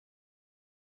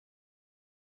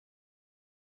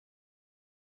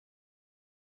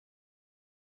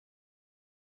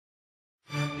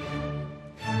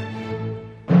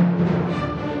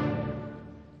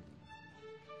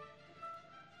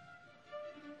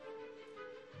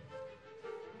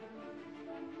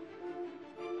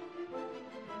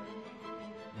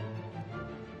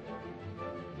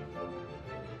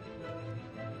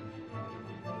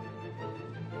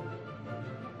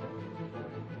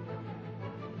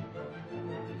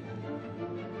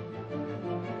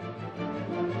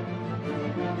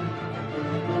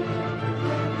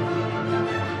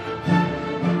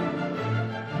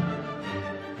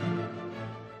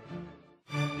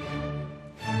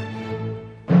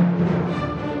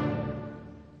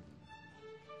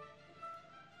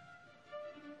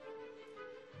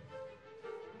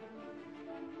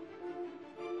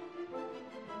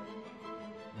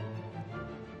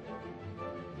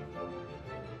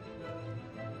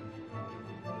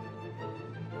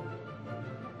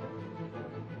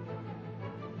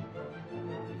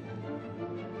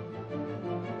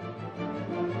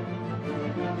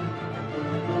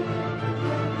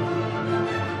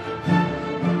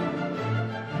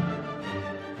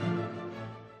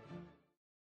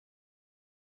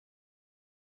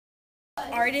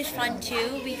art is fun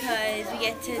too because we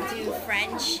get to do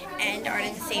French and art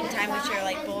at the same time, which are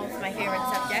like both my favorite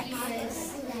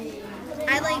subjects.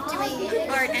 I like doing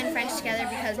art and French together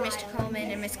because Mr.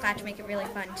 Coleman and Miss Clatch make it really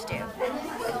fun to do.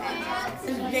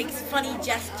 It makes funny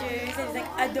gestures. It's like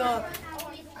adore.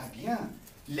 Ah bien.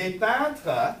 Les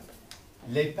peintres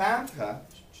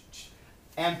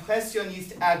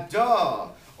impressionnistes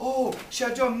adorent. Oh,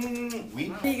 j'adore.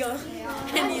 Oui. He goes,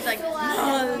 and he's like,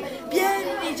 oh,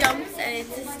 bien. He jumps, and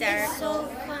it's hysterical.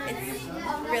 It's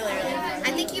really, really fun.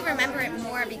 I think you remember it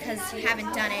more because you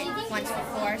haven't done it once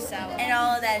before, so. And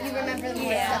all of that. You remember the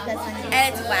more yeah. stuff that's on you.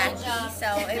 And it's wacky, so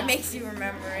it makes you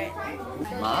remember it.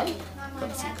 Mal,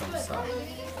 comme ci, comme ça.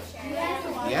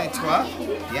 Bien, et toi?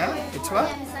 Bien, et toi?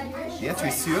 Bien, tu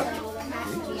es sûr?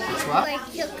 Oui. Et toi? Like,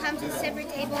 he'll come to separate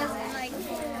tables and, like,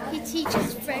 he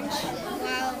teaches French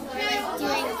while we're, like,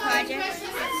 doing projects.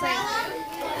 It's like,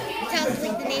 he tells,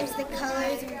 like, the names of the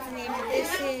colors and what the name of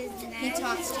this is. And he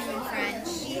talks to you in French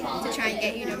to try and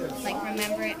get you to, like,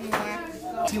 remember it more.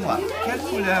 Dis-moi, quelle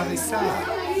couleur est ça?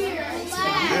 C'est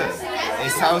le bleu. Et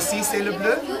ça aussi, c'est le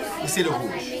bleu ou c'est le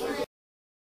rouge?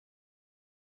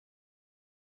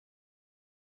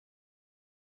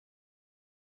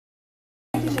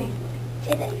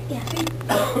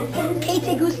 ¿Qué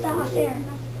te gusta hacer?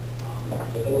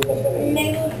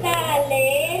 Me gusta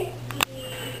leer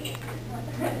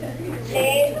y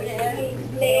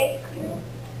leer.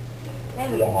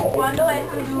 ¿Cuándo es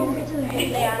tu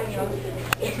cumpleaños?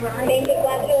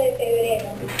 24 de febrero,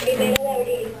 1 de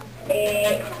abril,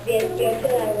 18 de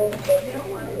agosto.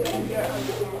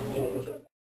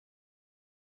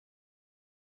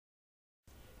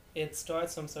 It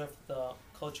starts from sort of the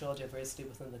cultural diversity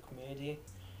within the community,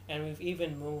 and we've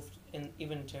even moved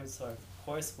even in terms of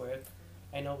coursework.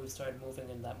 I know we've started moving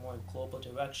in that more global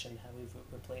direction, how we've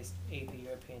replaced AP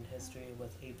European History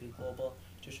with AP Global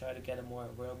to try to get a more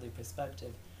worldly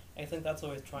perspective. I think that's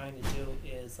what we're trying to do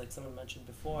is, like someone mentioned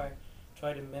before,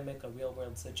 try to mimic a real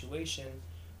world situation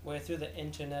where through the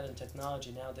internet and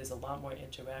technology now there's a lot more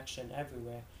interaction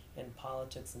everywhere in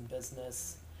politics and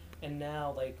business. And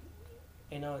now, like,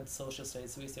 I know in social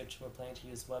studies research we're planning to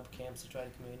use webcams to try to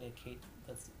communicate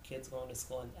with kids going to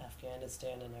school in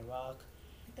Afghanistan and Iraq.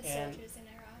 The soldiers in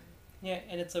Iraq. Yeah,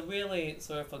 and it's a really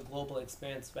sort of a global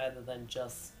experience rather than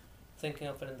just thinking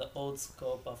of it in the old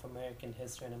scope of American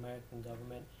history and American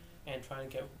government and trying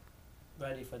to get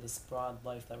ready for this broad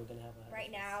life that we're going to have ahead.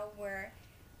 Right now we're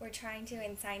trying to,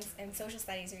 in science and social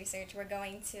studies research, we're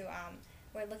going to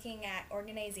we're looking at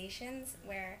organizations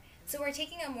so we're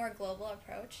taking a more global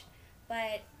approach,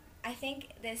 but I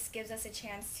think this gives us a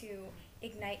chance to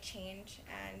ignite change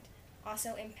and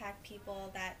also impact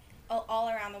people that all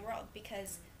around the world,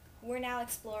 because we were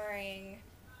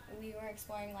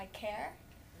exploring like care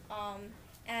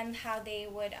and how they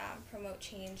would promote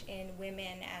change in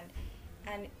women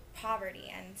and poverty.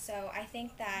 And so I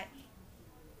think that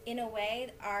in a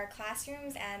way our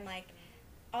classrooms and like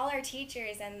all our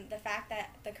teachers and the fact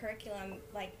that the curriculum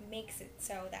like makes it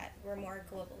so that we're more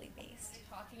globally based.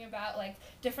 Talking about like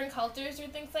different cultures or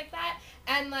things like that,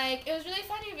 and like it was really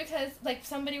funny because like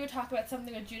somebody would talk about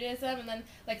something with Judaism and then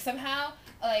like somehow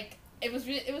like it was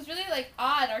really like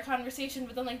odd, our conversation,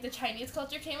 but then like the Chinese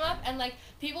culture came up and like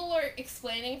people were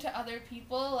explaining to other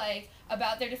people like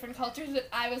about their different cultures, but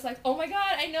I was like, oh my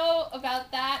god, I know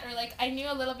about that, or like I knew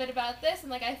a little bit about this,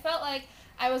 and like I felt like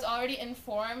I was already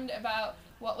informed about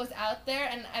what was out there.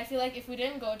 And I feel like if we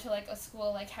didn't go to like a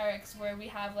school like Herricks where we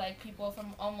have like people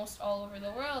from almost all over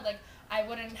the world, like I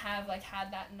wouldn't have like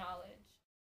had that knowledge.